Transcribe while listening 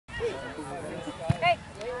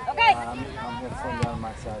I'm going to sling down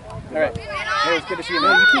my side. All right. Hey, it's good to see you,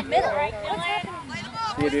 man. You keep middle, right?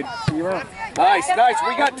 See you, dude. See you around. Nice, nice.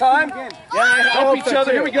 We got time. Yeah, help each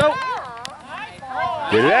other. Here we go.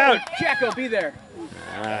 Get it out. Jacko, be there.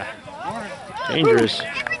 Dangerous.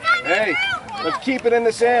 Hey, let's keep it in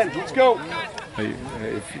this end. Let's go.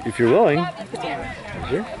 If you're willing.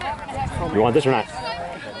 You want this or not?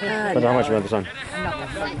 Depends on how much you want this on.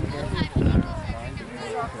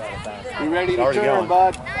 You ready to turn,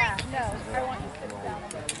 bud?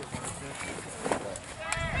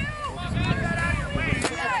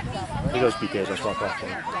 He goes PKs, I swap off.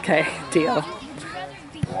 Okay, deal.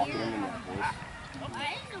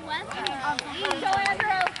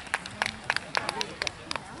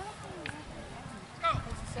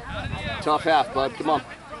 Tough half, bud. Come on.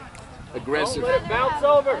 Aggressive. Don't let it bounce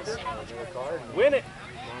over. Win it.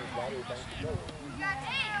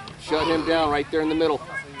 Shut him down right there in the middle.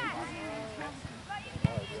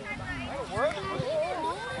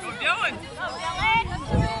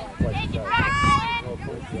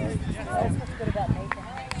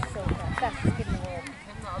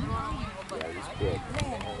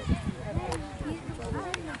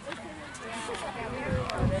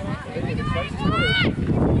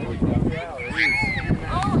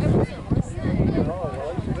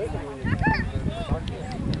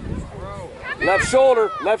 Left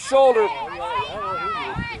shoulder, left shoulder.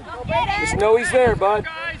 Just know he's there, bud.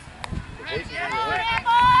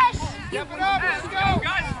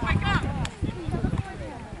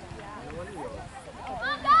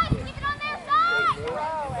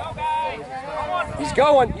 He's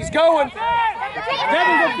going, he's going.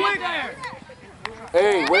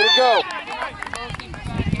 Hey, way to go.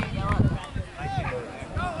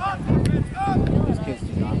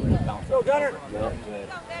 Go, Gunner.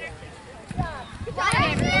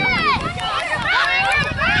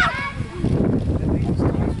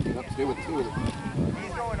 Stay with two.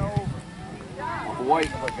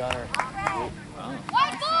 White.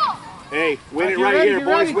 Hey, win it right here,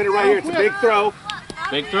 boys. Win it right here. It's a big throw.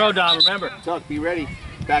 Big throw, Dom, remember. Tuck, be ready.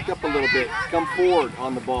 Back up a little bit. Come forward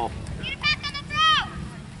on the ball.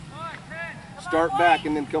 Start back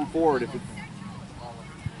and then come forward. If it's...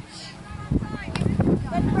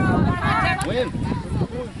 Win.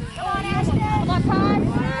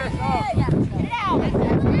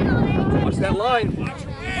 Watch that line.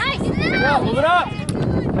 Move it up, move it up. Hey,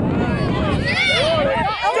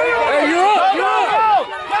 you're up, you're up.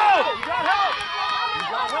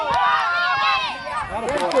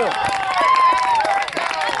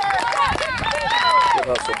 Good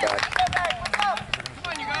hustle back. Come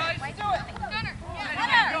on, you guys. Do it. Gunner.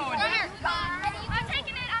 Gunner. I'm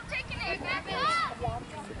taking it. I'm taking it. Back it up.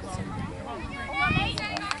 Right in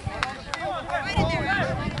there. Come on,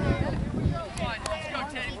 let's go,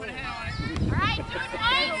 Teddy. Put a hand on it. All right,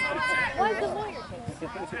 why is the lawyer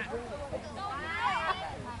taking?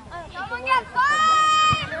 Someone get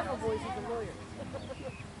five! Careful, boys, he's a lawyer.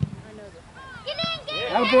 I know that. Get in, get in!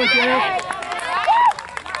 Attaboy, Derek.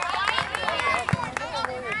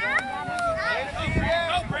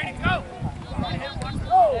 Go, Brady, go!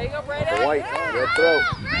 There you go, Brady. White, good throw.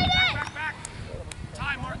 Back.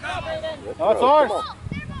 Time, Mark up. Oh, it's ours.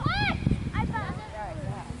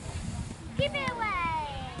 Keep it away.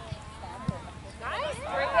 Nice.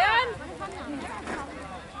 Bring it in.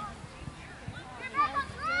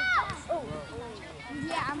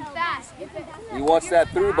 Yeah, I'm fast. He wants that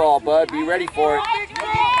through ball, bud. Be ready for it.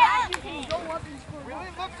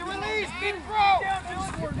 Look to release. Big throw.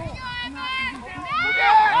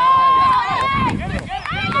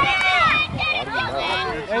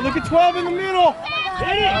 Hey, look at 12 in the middle.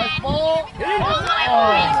 Hit it.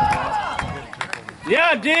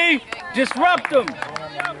 Yeah, D. Disrupt them.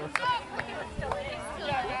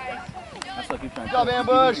 That's like you're trying to do.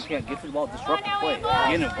 Ambush. You can't get to the ball, disrupt the play.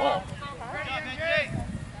 Get involved.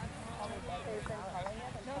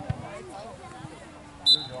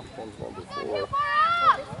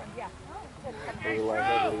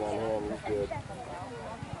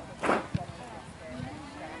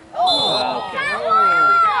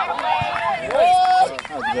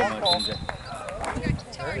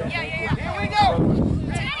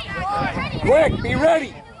 Quick, be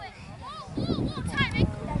ready.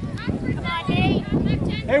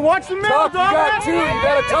 Hey, watch the middle, Talk, you got two. You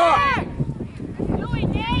got to talk.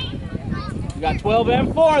 You got 12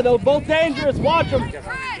 and 4. They're both dangerous. Watch them. I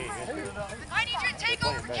need you to take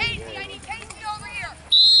over Casey. I need Casey over here.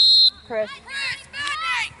 Chris. Chris,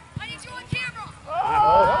 Badney, I need you on camera.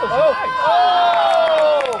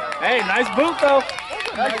 Hey, nice boot, though.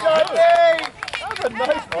 Nice shot, Dave. That was a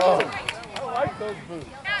nice boot. I like those boots.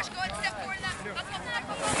 Ash, go ahead and step forward. Let's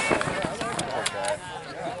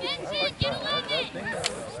go.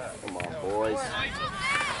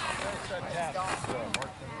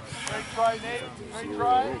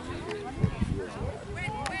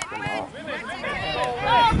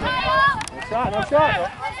 No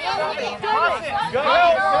shot.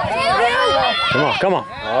 Come on.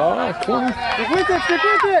 Oh, cool. Stick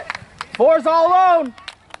with it. Four's all alone.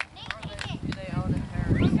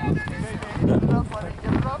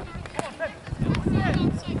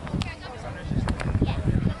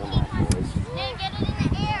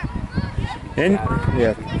 In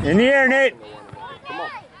the air, Nate.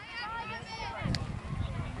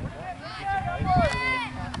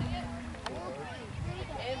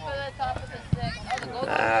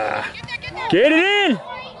 Get it in.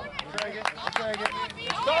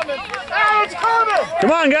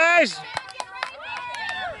 Come on, guys.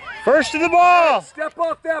 First to the ball. Step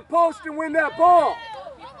off that post and win that ball.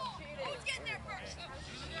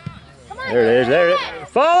 There it is.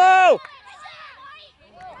 Follow.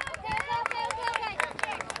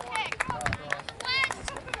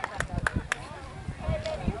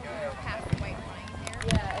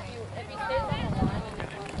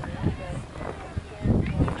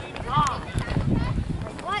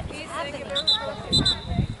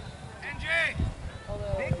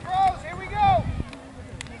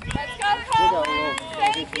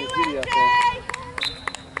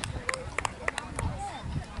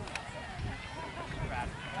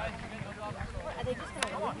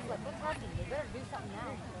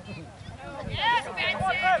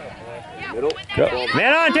 Middle. Go.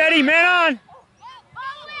 Man on, Teddy. Man on.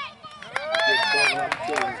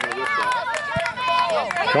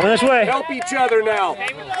 Going this way. Help each other now.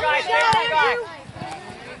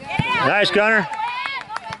 Nice, Gunner.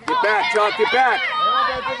 Get back, Chuck. Get back.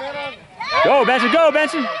 Go, Benson. Go,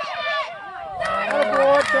 Benson.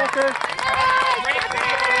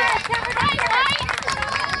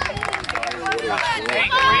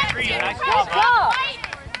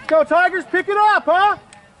 Go, Tigers. Pick it up, huh?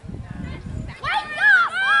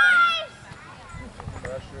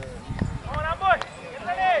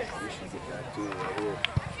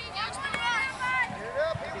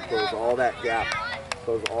 Close all that gap.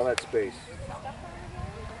 Close all that space.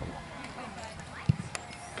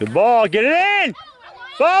 Good ball. Get it in.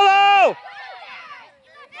 Follow.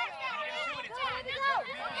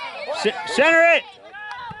 Center it.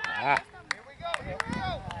 Ah.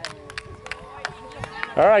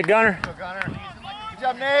 All right, Gunner. Good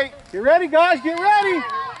job, Nate. Get ready, guys. Get ready.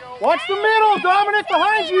 Watch the middle. Dominic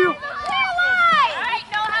behind you.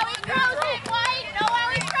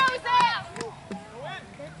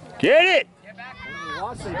 Get it.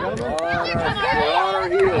 Watson, We're on our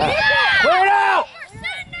heels. Clear it out.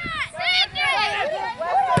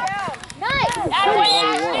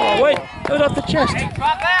 Oh, wait. That was off the chest.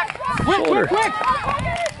 Shoulder. Quick.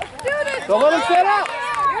 Don't let him set up.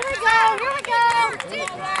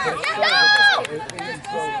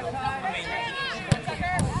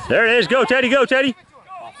 There it is. Go, Teddy. Go, Teddy.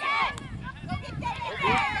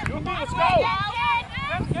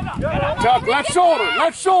 Chuck, left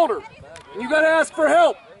shoulder. And you gotta ask for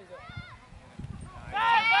help.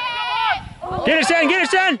 Get it,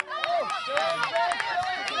 Sen.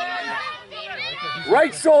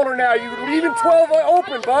 Right shoulder now. You're leaving 12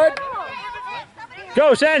 open, bud.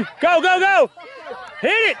 Go, Sen. Go.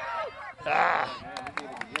 Hit it. Ah.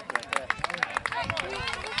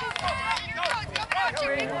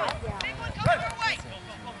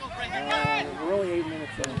 We're only 8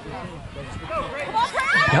 minutes in.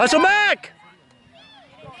 Hustle back.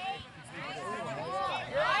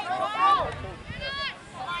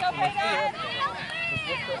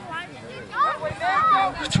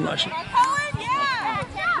 Too much. Nice,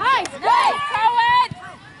 Cohen!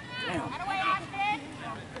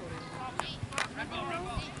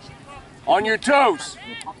 On your toes.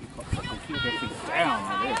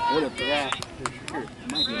 Down. Good up for that. Sure.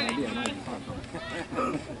 Might be an idea.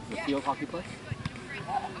 The field hockey play?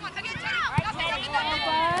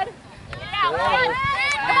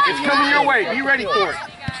 It's coming your way. Be ready for it.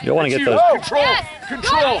 You don't want to get those.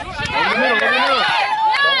 Control. In the middle.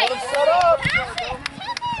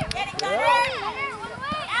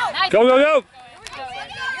 Go.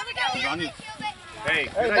 Hey,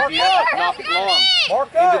 good idea. Knock it long.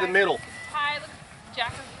 Into the middle.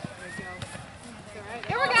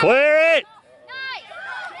 Clear it.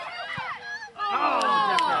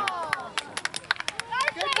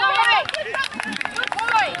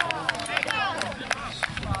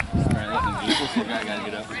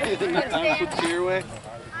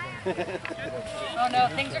 Oh no,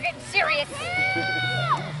 things are getting serious.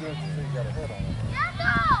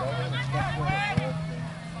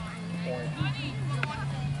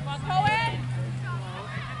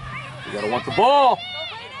 You gotta want the ball.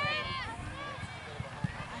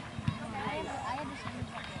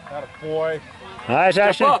 boy. Nice, Step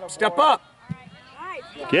Ashton. up, step up.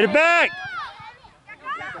 Get it back.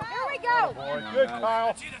 Here we go. Boy, good,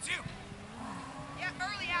 Kyle. Yeah,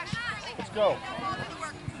 early action. Let's go.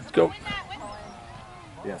 Let's go.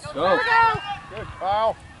 Yes. Here Go. we go. Good,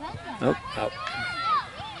 Kyle. Nope. Out.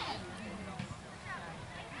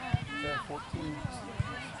 14.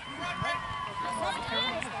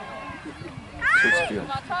 Good.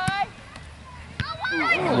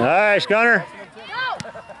 Nice, Gunner.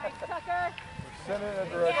 Send it in a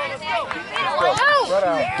direction. Go. Spread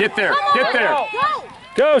out. Get there, get there. Go.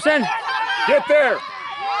 Go, Sen. Get there.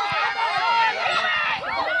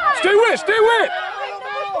 Stay with, stay with.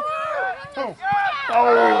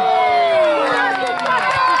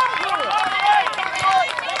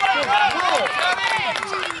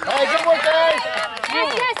 Hey, good work, guys.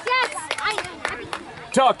 Yes.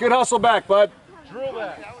 Tuck, good hustle back, bud. Drill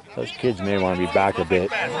that. Those kids may want to be back a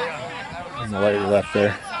bit. And the light left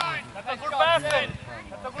there.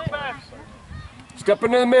 Step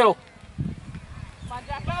into the middle.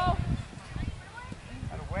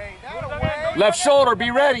 Left shoulder,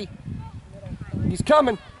 be ready. He's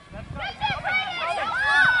coming.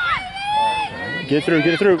 Get through,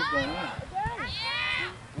 get it through.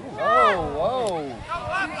 Whoa.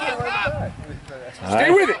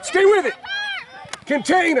 Stay with it, stay with it.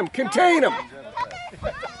 Contain him, contain him.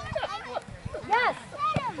 Yes.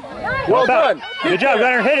 Well done. Good job,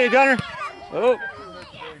 Gunner. Hit it, Gunner. Oh.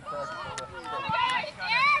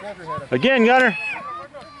 Again, Gunner.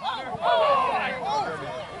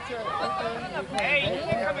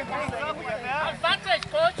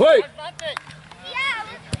 Play.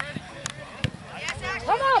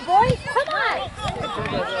 Come on, boys. Come on.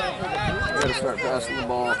 We gotta start passing the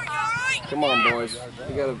ball. Come on, boys.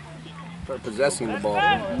 We gotta start possessing the ball.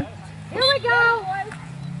 Here we go.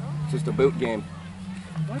 It's just a boot game.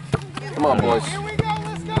 Come on, boys.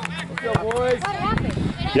 Let's go, boys. What happened?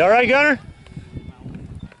 You all right, Gunner?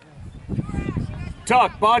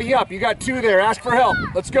 Tuck, body up. You got two there. Ask for help.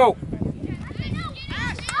 Let's go.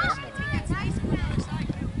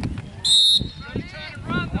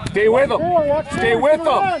 Stay with him. Stay with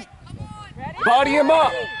him. Body him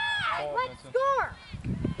up. Let's score.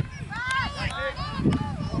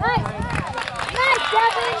 Nice. Nice,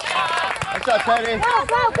 Devin. Nice shot, Teddy.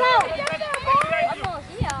 Go.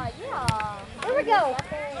 Yeah. Here we go.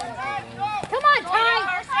 Come on, Ty.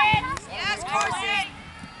 Yes, Carson.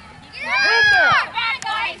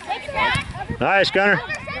 Take it back. Nice, Gunner.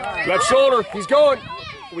 Left shoulder. He's going.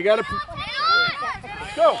 We got to.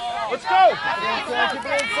 Let's go. Let's go.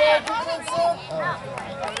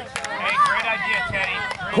 Hey, great idea, Teddy.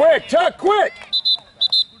 Quick, Tuck, quick.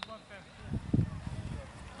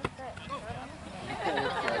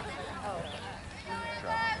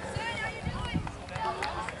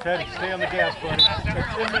 Teddy, stay on the gas, buddy.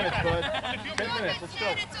 10 minutes, bud. 10 minutes. Let's go.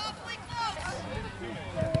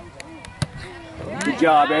 Good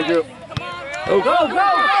job, Andrew. Go, go, go. Go.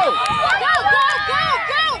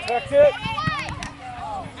 That's it.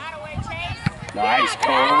 Nice,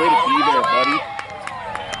 Cole. Way to be there, buddy.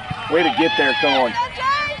 Way to get there, Cohen.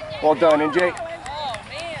 Well done, NJ.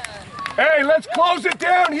 Hey, let's close it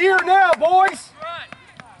down here now, boys.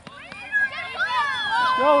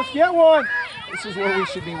 Go, let's get one. This is where we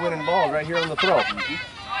should be winning balls, right here on the throw. Boys, gotta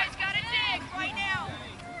dig right now.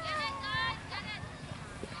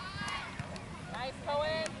 Nice,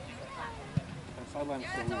 Cohen. Sideline is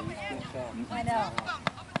so weird. You can't tell. I know.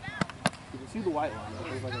 You can see the white line, but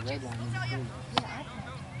there's like a red line.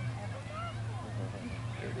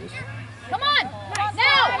 Come on.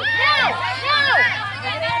 No.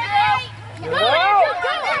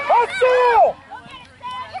 Hustle!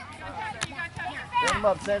 Stand him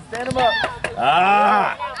up, Sam. Stand him up.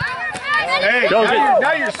 Hey, Go,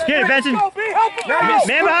 now you're Get it, Benson. Now you're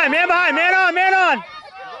Man behind, man behind, man on.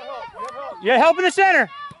 Yeah, help in the center.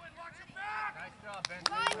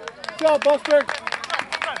 Let's go, Buster.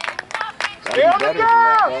 Stay on the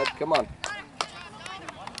gas. Come on.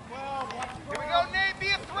 Here we go, Nate. Be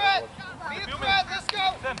a threat. Be a threat. Let's go.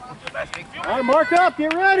 All right, mark up.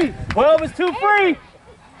 Get ready. 12 is too free.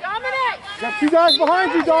 Dominic. Got two guys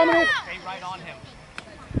behind you, Dominic. Stay right on him.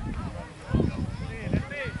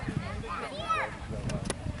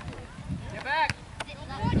 Get back.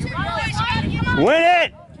 Win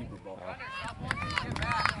it.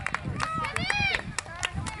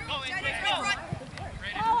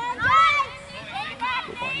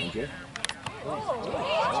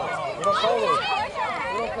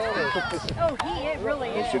 Oh, he really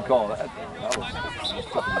They is. should call that. That was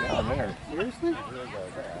something down there. Seriously?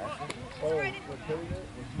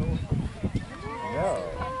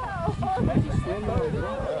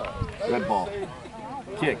 Good ball.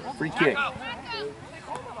 Kick, free kick. Here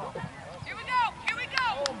we go. Here we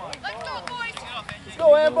go. Let's go, boys. Let's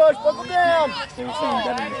go, ambush. Buckle down. They were saying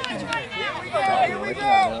better than cheating. Here we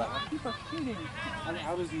go. People cheating.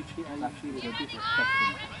 How does he cheat? How you cheated? Or people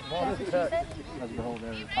expecting? That's the whole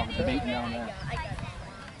they're talking debating down there.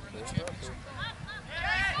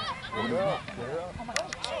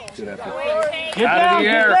 Good effort. Get Out down, of the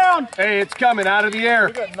get air. down. Hey, it's coming out of the air.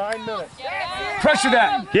 We got 9 minutes. Pressure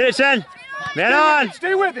that. Get it, son. Man on.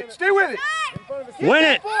 Stay with it. Stay with it. Win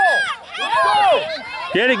it. Ball. Let's go.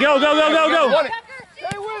 Get it. Go, go, go, go, Won go. it.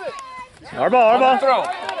 Stay with it. Our ball, our ball. Throw.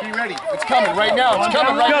 Be ready. It's coming right now. It's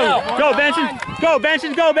coming right now. Go, go, Benson. Go,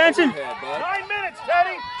 Benson. Go, Benson. 9 minutes,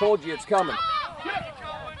 Teddy. Told you it's coming.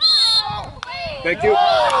 Thank you.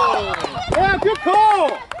 Yeah, good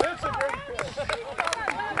call.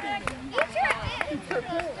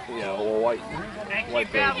 Yeah, well, white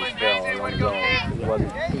guy just fell. I don't know.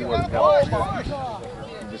 He wasn't helping. He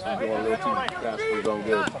just was going a little too fast. We're going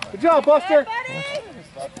good. Good job, Buster.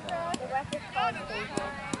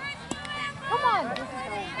 Come on.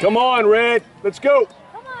 Come on, Red. Let's go.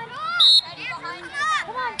 Come on.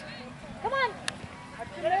 Come on. Come on.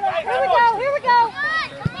 Here we go. Here we go.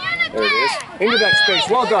 There it is. Into that space.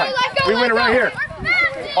 Well done. We win it right here.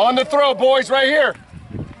 On the throw, boys, right here.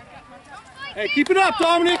 Hey, keep it up,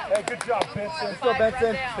 Dominic. Hey, good job, Benson. Let's go,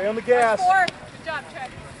 Benson. Stay on the gas. Good job,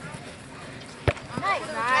 Trent. Nice.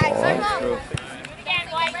 Nice. Again,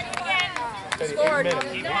 White. Again. Scored.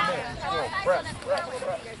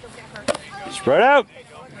 Spread out.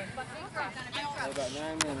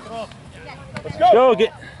 Let's go. Go,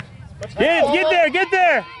 get there, get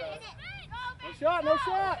there. No shot, no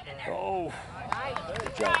shot. Oh.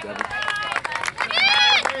 Good job, Devin.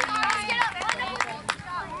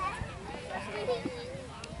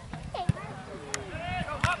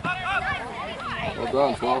 Well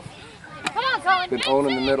done, 12. Come on, Colin. Good own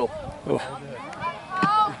in the middle. Oh.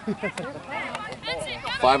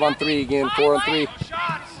 5 on 3 again, 4 on 3.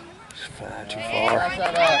 Too far.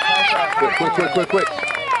 Quick.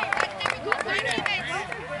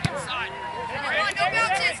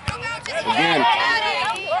 Again.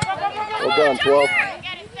 Well done, 12.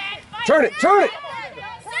 Turn it.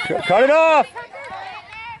 Cut it off.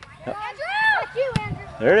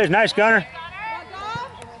 There it is. Nice, Gunner.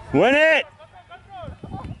 Win it.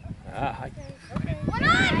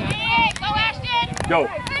 Go,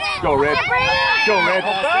 Red. Go, Red.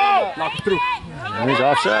 Knock it through. He's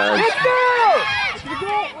offside.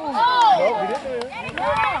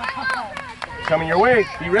 Coming your way.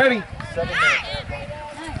 Be ready.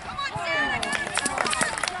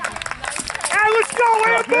 Hey, let's go,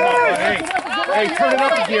 Anthony. Hey, turn it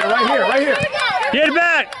up a gear. Right here. Get it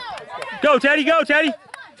back. Go, Teddy. Go, Teddy.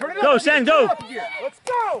 Go, Sen. Go. Let's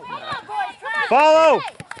go. Follow.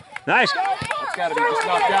 Nice. It's got to be just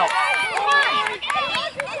knocked out.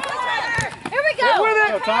 Here we go.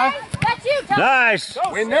 Go, Ty. That's you, Tom. Nice.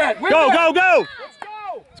 Win that. Go. Let's go.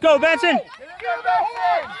 Let's go, Benson.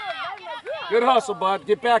 Good hustle, bud.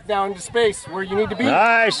 Get back now into space where you need to be.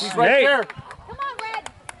 Nice. He's right Nate. there. Come on, Red.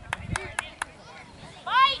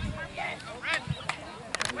 Fight.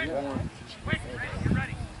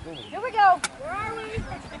 Here we go. Where are we?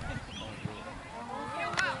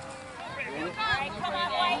 Come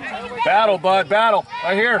on, White. Battle, bud. Battle.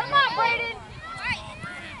 Right here. Come on, Brayden.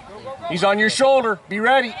 He's on your shoulder. Be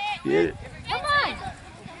ready. Get it. Come on.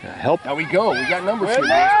 Help. Now we go. We got numbers here, boys.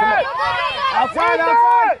 Win Come on. Outside. Go.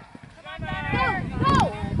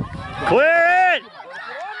 Clear it.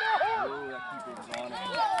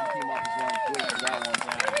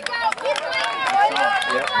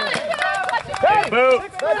 Hey, Boot.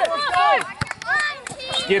 6 minutes. Let's go.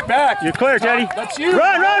 Get back. You're clear, Teddy. That's you.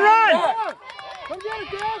 Run. Come get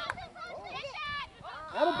it, Dad.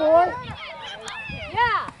 Atta boy.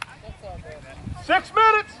 Yeah. 6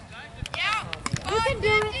 minutes. You can do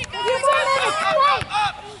it. You can do it.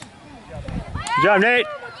 Good job, Nate.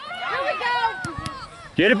 Here we go.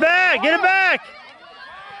 Get it back. Good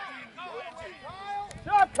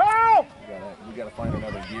job, Kyle. We got to find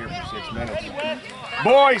another gear for 6 minutes.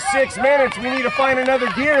 Boys, 6 minutes. We need to find another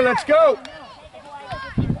gear. Let's go.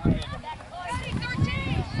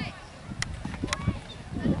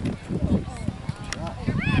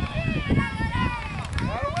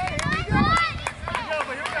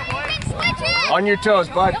 On your toes,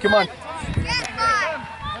 bud. Come on.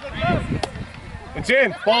 It's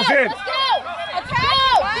in. Ball's in. Let's go. Let's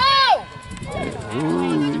go.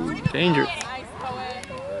 Ooh, danger.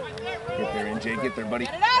 Get there, NJ. Get there, buddy.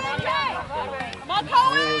 Come on,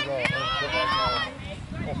 Colin.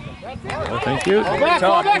 Oh, thank you.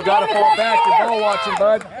 Tom, you got to fall back. You're ball watching,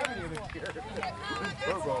 bud.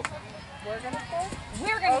 We're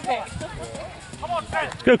Okay.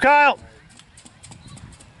 Let's go, Kyle.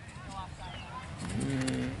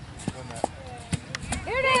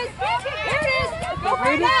 Here it is. Here it is. Go, go, go.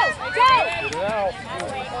 Get it out.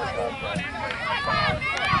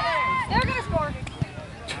 They're going to score.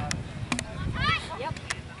 Yep.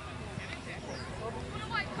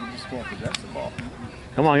 You just can't possess the ball.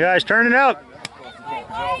 Come on, guys, turn it out.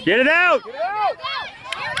 Get it out. Get it out.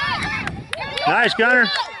 Nice, Gunner.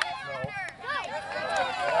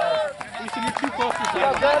 Houston, you're too close to the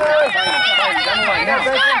Yeah, Gunner. Yeah, Benson, you got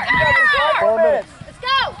this 5 minutes. Let's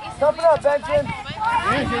go. Toughen up, Benson.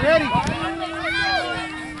 Get ready. Go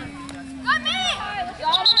me.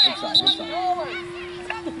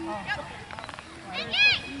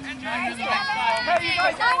 Hey, you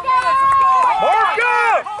guys, hold on, let's go! Mark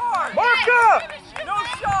up! Mark up! No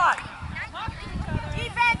shot!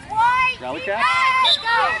 Defense wide. Rally cap. Let's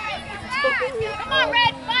go. Come on,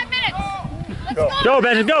 Red. 5 minutes. Let's go. Go,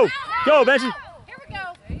 Benson, go. Go, Benson. Here we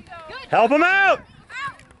go. Good. Help him out.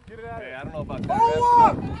 Hey, I don't know about that. Hold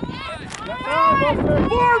up!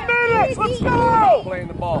 4 minutes! Let's go! Playing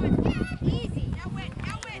the ball. Easy.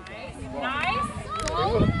 Nice.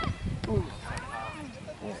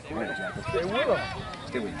 Stay with it, Jackal. Stay with him.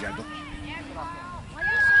 Stay with it, Jackal.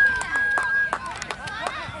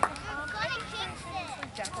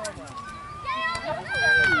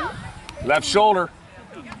 Left shoulder.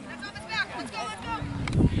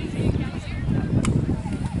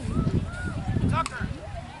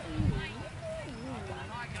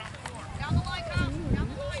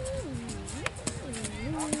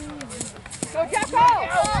 Go, Jacko.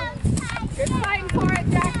 Good fighting for it,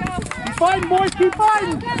 Jacko. Keep fighting, boys. Keep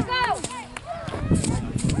fighting. Go, go.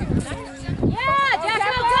 Yeah,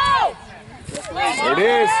 Jacko, go. There it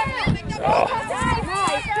is.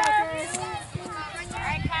 Nice, Tucker.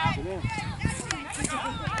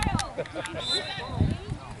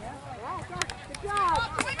 Good job.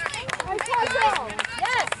 Nice hustle.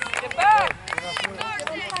 Yes. Get back!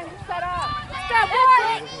 Set up. Let's go,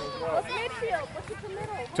 boys. What's midfield? What's the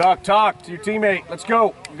middle? Talk to your teammate. Let's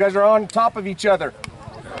go. You guys are on top of each other.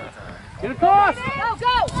 Get across. Go,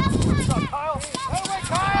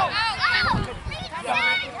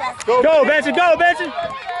 go. Go, Benson, go, Benson.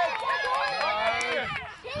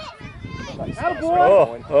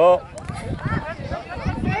 Attaboy. Oh.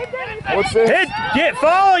 What's this? Hit,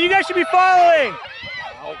 follow. You guys should be following.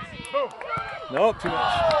 Nope, too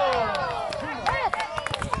much.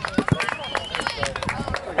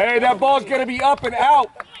 Hey, that ball's going to be up and out.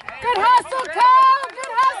 Good hustle, Cole.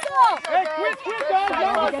 Good hustle. Hey, quick, guys.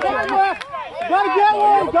 Gotta get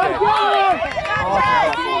one. Gotta get one.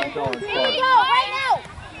 Here we go, right now.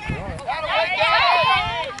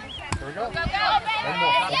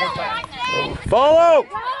 Follow.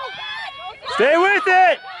 Stay with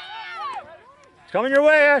it. It's coming your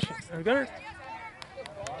way, Ash. Gunner.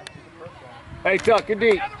 Hey, Tuck, good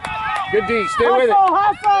D. Good D. Stay with it.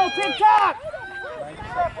 Hustle, tick-tock.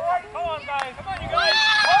 Come on, guys! Come on, you guys!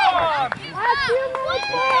 Come on!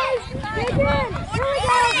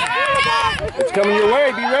 It's coming your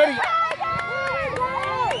way. Be ready.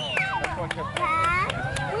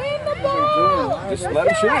 Just let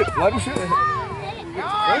him shoot it. Let him shoot it.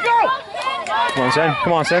 There we go. Come on, Sen.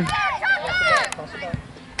 Come on, Sen.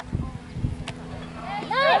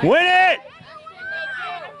 Win it.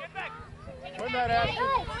 Win that, Ashton.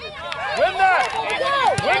 Win that.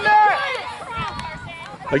 Win that.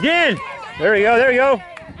 Again. There we go. There we go.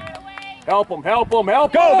 Help him. Help him.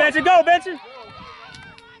 Help him. Go, Benson. Go, Benson.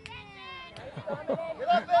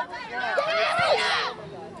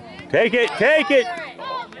 Take it. Take it.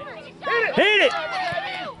 Hit it.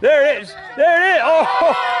 There it is. There it is. Oh.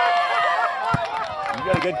 You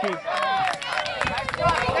got a good keep.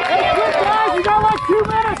 Hey, quick, guys. You got like 2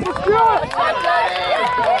 minutes. Let's do it.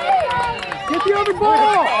 Get the other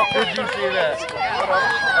ball. Did you see that?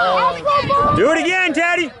 Do it again,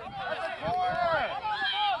 Teddy.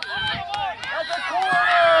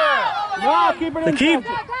 No, keep it in. Keep.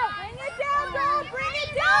 Bring it down, girl. Bring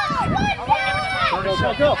it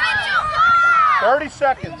down. Go. 30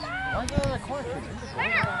 seconds.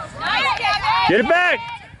 Get it back.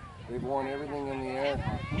 They've won everything in the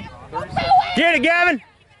air. Get it, Gavin.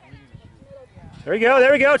 There we go.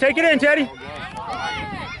 There we go. Take it in, Teddy.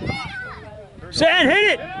 Sen, hit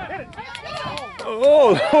it.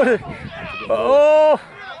 Oh. Oh.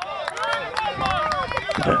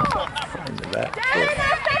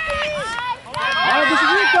 All right, this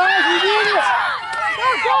is it, guys. We need it.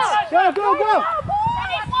 Go, go, go.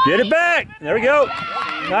 Get it back. There we go.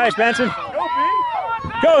 Nice, Benson. Go, B.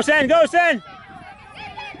 Go, Sen. Go, Sen.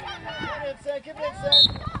 Give it in,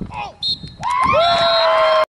 Sen.